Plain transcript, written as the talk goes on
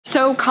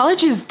So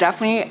college is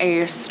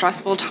definitely a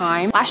stressful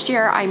time. Last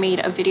year I made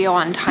a video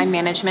on time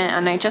management,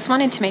 and I just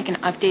wanted to make an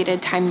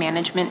updated time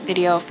management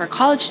video for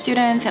college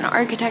students and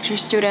architecture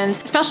students,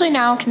 especially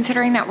now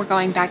considering that we're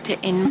going back to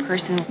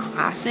in-person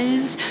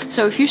classes.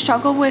 So if you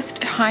struggle with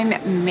time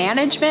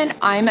management,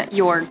 I'm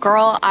your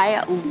girl.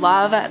 I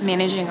love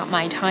managing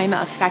my time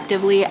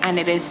effectively, and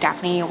it is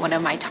definitely one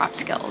of my top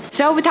skills.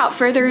 So without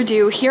further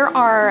ado, here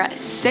are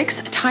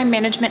 6 time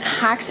management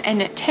hacks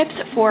and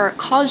tips for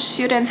college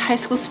students, high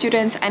school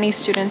students, any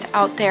students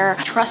out there.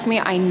 Trust me,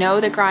 I know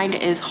the grind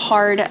is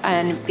hard,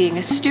 and being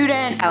a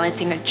student,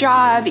 balancing a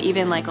job,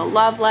 even like a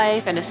love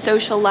life and a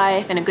social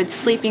life and a good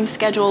sleeping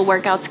schedule,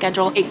 workout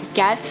schedule, it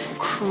gets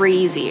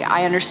crazy.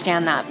 I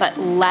understand that, but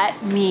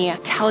let me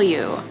tell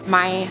you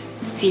my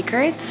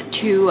secrets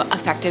to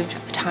effective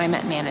time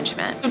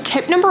management. So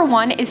tip number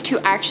 1 is to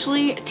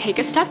actually take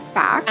a step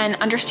back and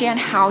understand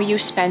how you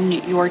spend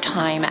your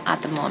time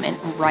at the moment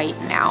right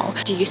now.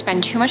 Do you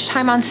spend too much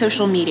time on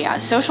social media?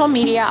 Social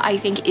media, I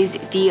think, is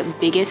the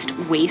biggest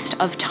waste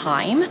of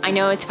time. I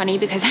know it's funny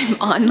because I'm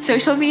on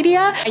social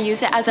media. I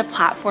use it as a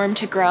platform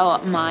to grow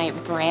my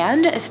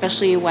brand,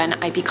 especially when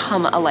I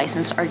become a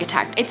licensed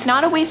architect. It's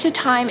not a waste of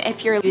time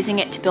if you're using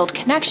it to build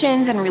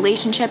connections and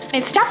relationships.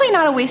 It's definitely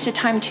not a waste of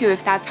time too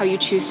if that's how you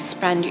choose to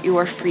spend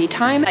your free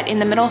time. But in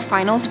the middle of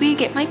finals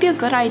week, it might be a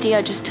good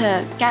idea just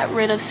to get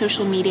rid of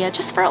social media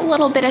just for a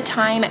little bit of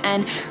time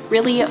and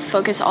really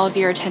focus all of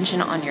your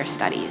attention on your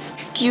studies.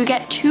 Do you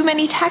get too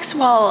many texts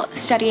while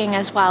studying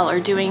as well, or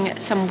doing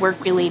some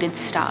work-related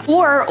stuff?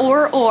 Or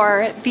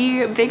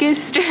the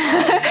biggest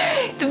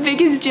the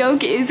biggest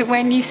joke is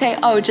when you say,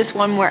 oh, just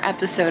one more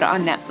episode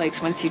on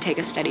Netflix once you take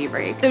a study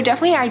break. So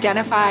definitely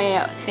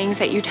identify things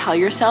that you tell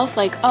yourself,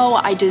 like, oh,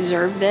 I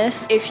deserve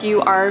this. If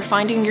you are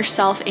finding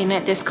yourself in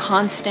this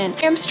constant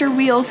hamster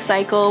wheel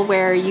cycle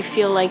where you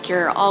feel like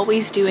you're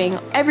always doing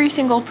every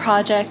single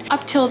project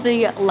up till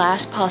the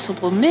last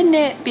possible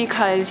minute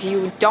because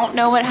you don't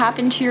know what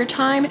happened to your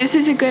time, this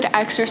is a good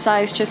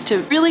exercise just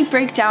to really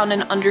break down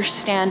and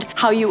understand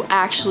how you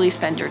actually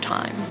spend your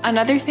time.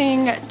 Another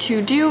thing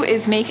to do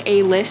is make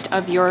a list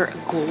of your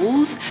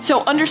goals.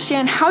 So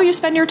understand how you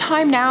spend your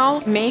time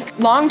now. Make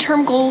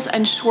long-term goals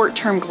and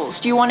short-term goals.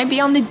 Do you want to be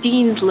on the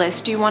dean's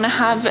list? Do you want to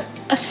have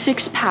a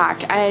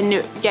 6-pack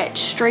and get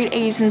straight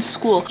A's in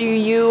school? Do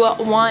you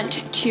want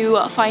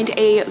to find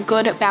a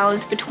good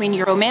balance between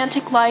your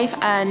romantic life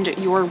and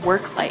your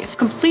work life?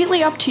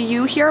 Completely up to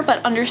you here,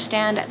 but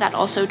understand that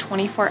also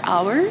 24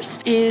 hours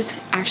is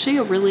actually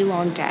a really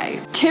long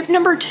day. Tip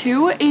number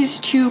 2 is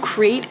to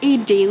create a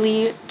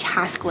daily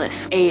task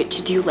list, a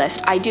to-do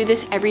list. I do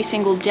this every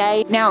single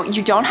day. Now,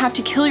 you don't have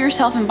to kill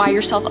yourself and buy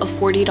yourself a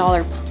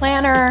 $40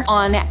 planner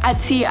on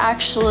Etsy.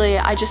 Actually,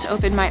 I just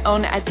opened my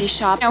own Etsy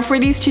shop. Now, for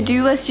these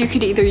to-do lists, you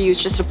could either use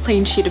just a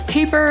plain sheet of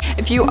paper.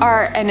 If you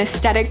are an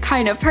aesthetic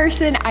kind of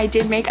person, I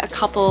did make a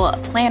couple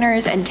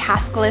planners and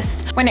task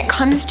lists. When it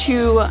comes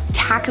to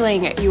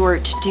tackling your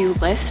to-do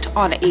list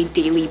on a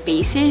daily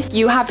basis,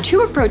 you have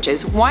 2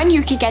 approaches. 1,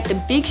 you could get the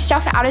big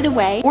stuff out of the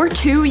way, or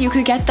 2, you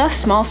could get the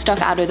small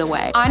stuff out of the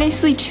way.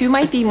 Honestly, 2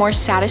 might be more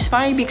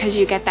satisfying because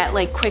you get that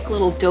like quick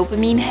little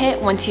dopamine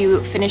hit once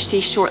you finish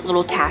these short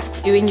little tasks.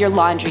 Doing your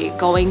laundry,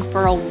 going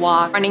for a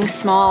walk, running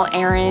small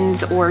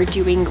errands, or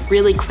doing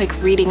really quick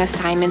reading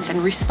assignments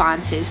and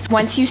responses.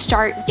 Once you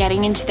start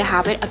getting into the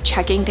habit of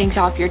checking things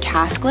off your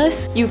task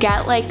list, you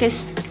get like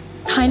this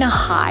kind of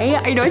high.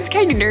 I know it's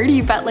kind of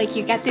nerdy, but like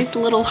you get this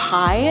little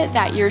high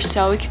that you're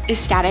so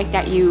ecstatic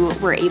that you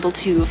were able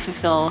to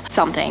fulfill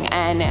something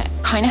and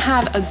kind of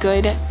have a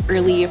good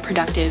early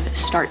productive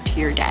start to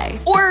your day.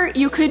 Or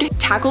you could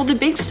tackle the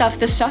big stuff,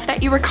 the stuff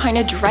that you were kind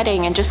of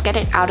dreading, and just get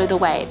it out of the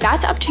way.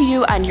 That's up to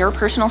you and your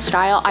personal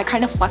style. I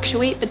kind of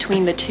fluctuate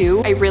between the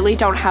 2. I really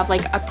don't have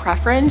like a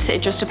preference.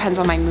 It just depends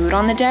on my mood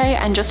on the day,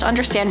 and just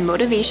understand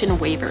motivation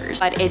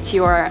wavers, but it's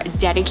your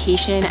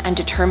dedication and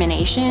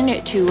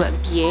determination to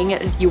being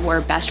your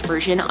best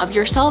version of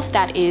yourself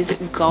that is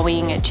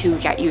going to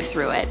get you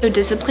through it. So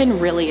discipline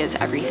really is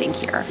everything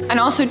here. And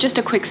also, just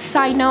a quick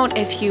side note,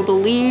 if you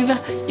believe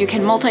you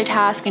can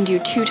multitask and do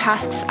 2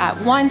 tasks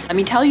at once, let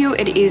me tell you,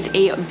 it is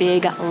a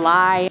big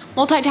lie.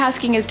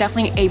 Multitasking is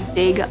definitely a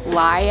big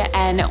lie,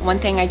 and one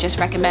thing I just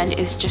recommend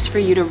is just for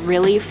you to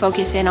really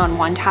focus in on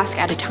one task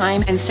at a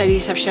time, and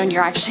studies have shown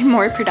you're actually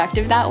more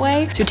productive that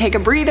way. So take a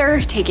breather,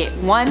 take it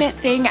one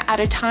thing at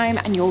a time,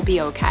 and you'll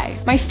be okay.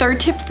 My 3rd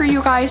tip for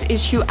you guys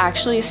is to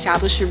actually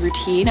establish a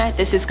routine.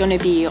 This is going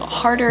to be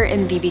harder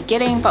in the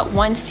beginning, but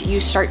once you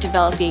start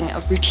developing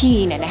a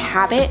routine and a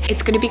habit,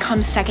 it's going to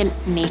become second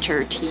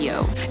nature to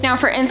you. Now,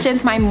 for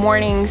instance, my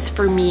mornings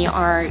for me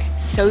are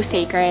so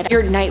sacred.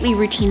 Your nightly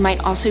routine might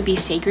also be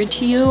sacred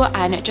to you,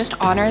 and just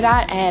honor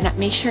that and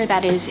make sure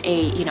that is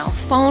a, you know,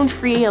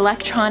 phone-free,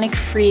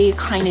 electronic-free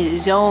kind of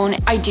zone.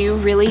 I do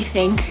really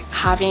think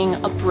having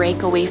a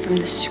break away from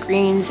the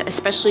screens,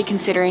 especially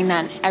considering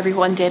that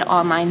everyone did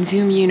online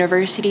Zoom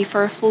University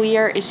for a full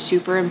year, is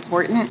super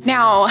important.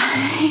 Now,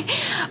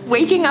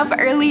 waking up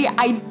early,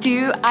 I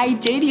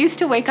did used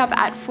to wake up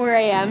at 4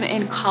 a.m.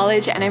 in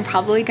college, and I'm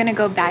probably gonna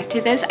go back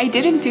to this. I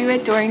didn't do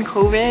it during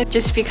COVID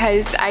just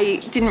because I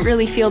didn't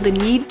really feel the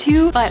need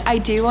to, but I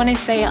do want to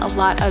say a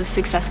lot of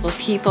successful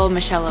people,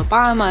 Michelle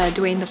Obama,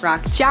 Dwayne The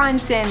Rock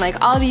Johnson, like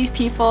all these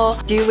people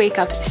do wake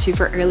up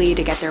super early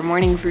to get their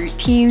morning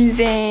routines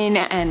in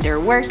and their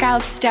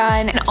workouts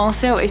done. And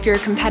also, if you're a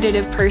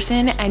competitive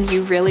person and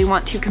you really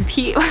want to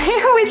compete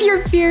with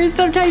your peers,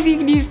 sometimes you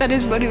can use that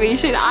as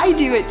motivation. I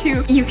do it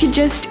too. You can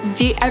just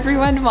beat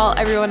everyone while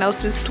everyone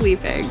else is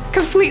sleeping.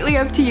 Completely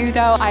up to you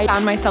though. I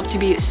found myself to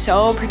be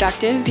so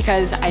productive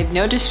because I have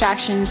no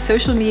distractions,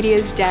 social media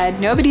is dead,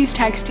 nobody's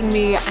texting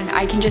me, and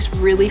I can just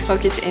really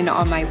focus in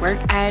on my work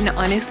and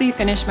honestly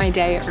finish my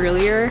day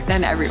earlier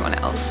than everyone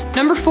else.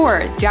 Number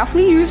 4,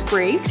 definitely use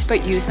breaks,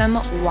 but use them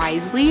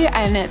wisely.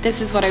 And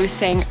this is what I was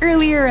saying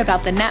earlier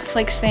about the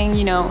Netflix thing.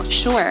 You know,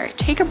 sure,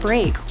 take a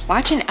break,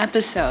 watch an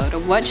episode.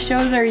 What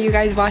shows are you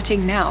guys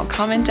watching now?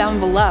 Comment down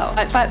below.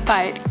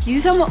 But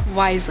use them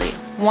wisely.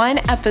 One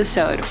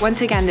episode.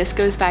 Once again, this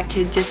goes back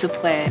to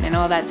discipline and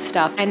all that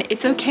stuff. And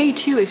it's okay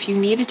too if you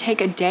need to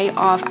take a day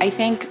off. I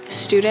think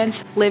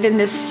students live in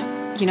this,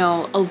 you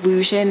know,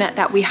 illusion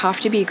that we have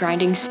to be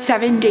grinding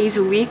 7 days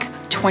a week,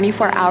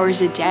 24 hours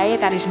a day.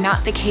 That is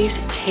not the case.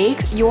 Take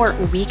your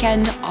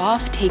weekend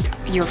off, take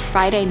your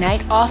Friday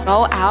night off,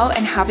 go out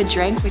and have a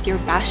drink with your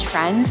best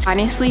friends.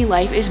 Honestly,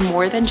 life is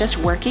more than just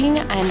working,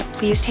 and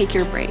please take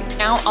your breaks.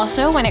 Now,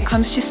 also when it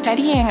comes to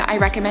studying, I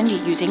recommend you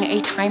using a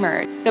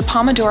timer. The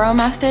Pomodoro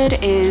method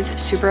is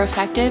super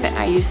effective, and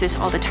I use this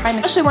all the time,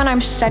 especially when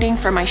I'm studying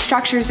for my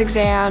structures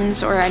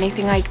exams or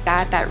anything like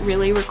that that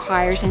really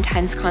requires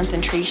intense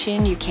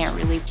concentration. You can't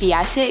really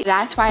BS it.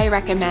 That's why I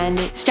recommend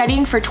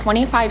studying for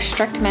 25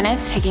 strict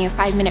minutes, taking a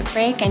 5-minute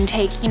break, and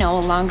take, you know,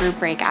 a longer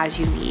break as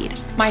you need.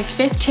 My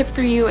 5th tip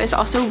for you is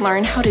also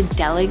learn how to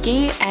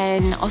delegate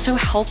and also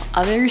help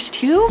others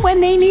too when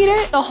they need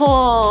it. The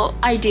whole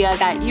idea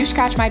that you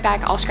scratch my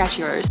back, I'll scratch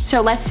yours.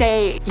 So let's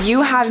say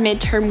you have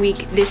midterm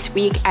week this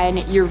week and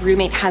your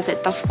roommate has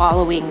it the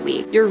following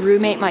week. Your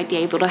roommate might be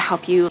able to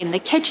help you in the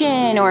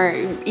kitchen or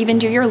even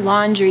do your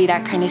laundry,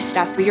 that kind of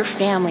stuff, for your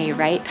family,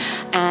 right?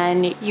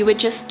 And you would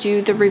just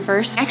do the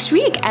reverse next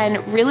week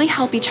and really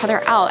help each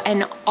other out.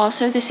 And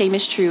also the same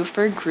is true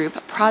for group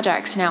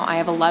projects. Now, I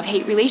have a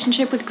love-hate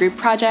relationship with group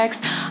projects.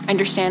 I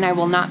understand I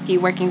will not be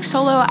working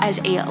solo as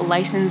a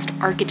licensed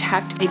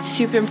architect. It's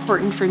super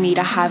important for me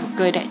to have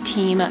good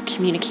team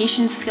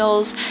communication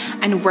skills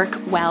and work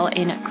well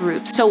in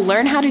groups. So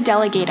learn how to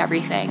delegate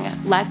everything.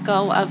 Let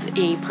go of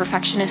a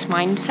perfectionist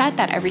mindset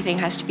that everything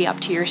has to be up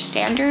to your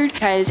standard,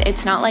 because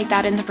it's not like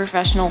that in the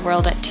professional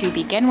world to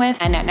begin with.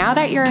 And now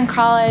that you're in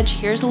college,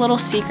 here's a little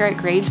secret: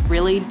 grades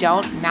really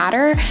don't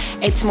matter.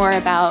 It's more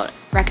about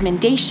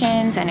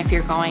recommendations, and if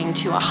you're going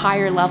to a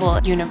higher level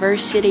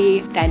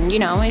university, then, you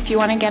know, if you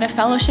want to get a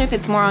fellowship,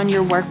 it's more on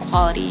your work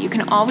quality. You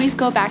can always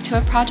go back to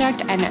a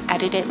project and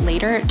edit it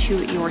later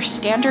to your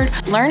standard.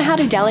 Learn how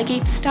to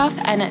delegate stuff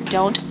and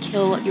don't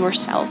kill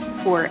yourself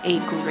for a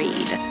grade.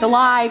 It's a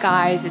lie,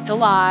 guys, it's a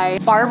lie.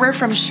 Barbara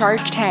from Shark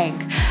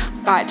Tank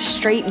got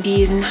straight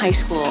D's in high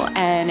school,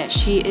 and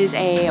she is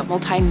a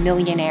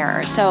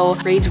multi-millionaire. So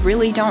grades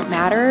really don't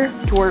matter,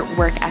 your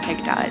work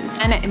ethic does.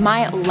 And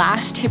my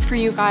last tip for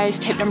you guys,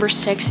 tip number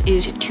 6,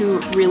 is to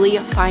really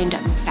find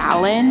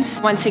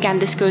balance. Once again,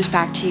 this goes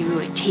back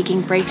to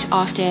taking breaks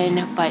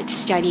often, but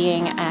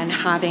studying and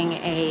having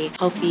a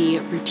healthy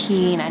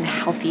routine and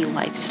healthy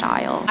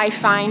lifestyle. I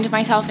find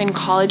myself in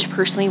college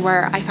personally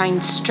where I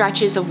find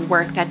stretches of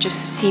work that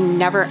just seem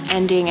never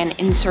ending and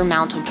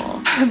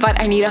insurmountable. But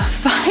I need to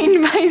find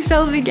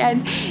myself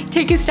again,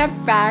 take a step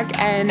back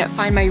and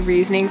find my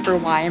reasoning for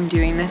why I'm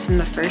doing this in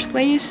the first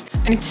place.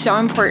 And it's so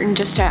important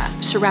just to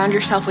surround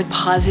yourself with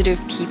positive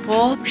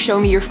people. Show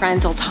me your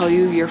friends, I'll tell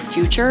you your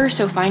future.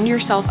 So find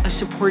yourself a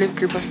supportive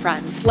group of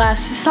friends.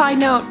 Last side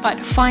note,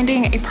 but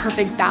finding a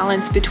perfect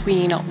balance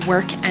between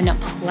work and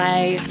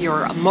play,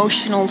 your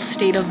emotional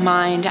state of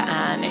mind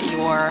and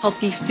your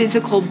healthy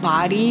physical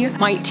body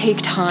might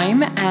take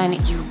time,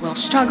 and you will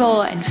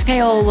struggle and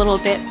fail a little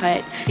bit,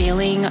 but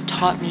failing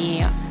taught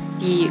me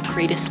the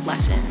greatest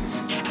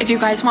lessons. If you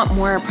guys want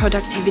more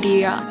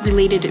productivity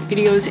related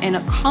videos in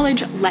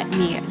college, let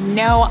me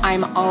know.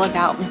 I'm all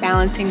about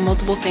balancing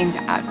multiple things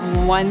at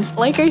once.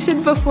 Like I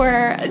said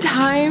before,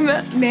 time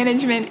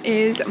management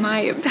is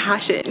my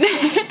passion.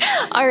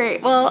 All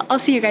right, well, I'll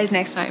see you guys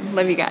next time.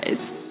 Love you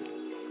guys.